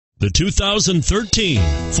The 2013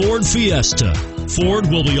 Ford Fiesta.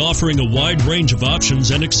 Ford will be offering a wide range of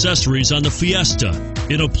options and accessories on the Fiesta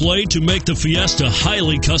in a play to make the Fiesta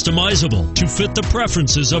highly customizable to fit the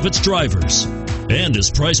preferences of its drivers, and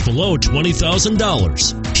is priced below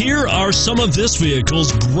 $20,000. Here are some of this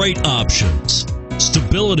vehicle's great options: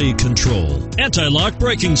 stability control, anti-lock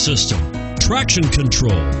braking system, traction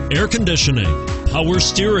control, air conditioning, power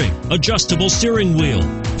steering, adjustable steering wheel,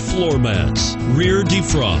 floor mats, rear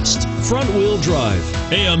defrost, front wheel drive,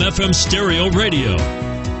 AM/FM stereo radio.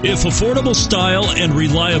 If affordable style and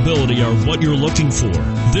reliability are what you're looking for,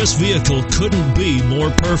 this vehicle couldn't be more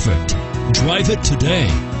perfect. Drive it today.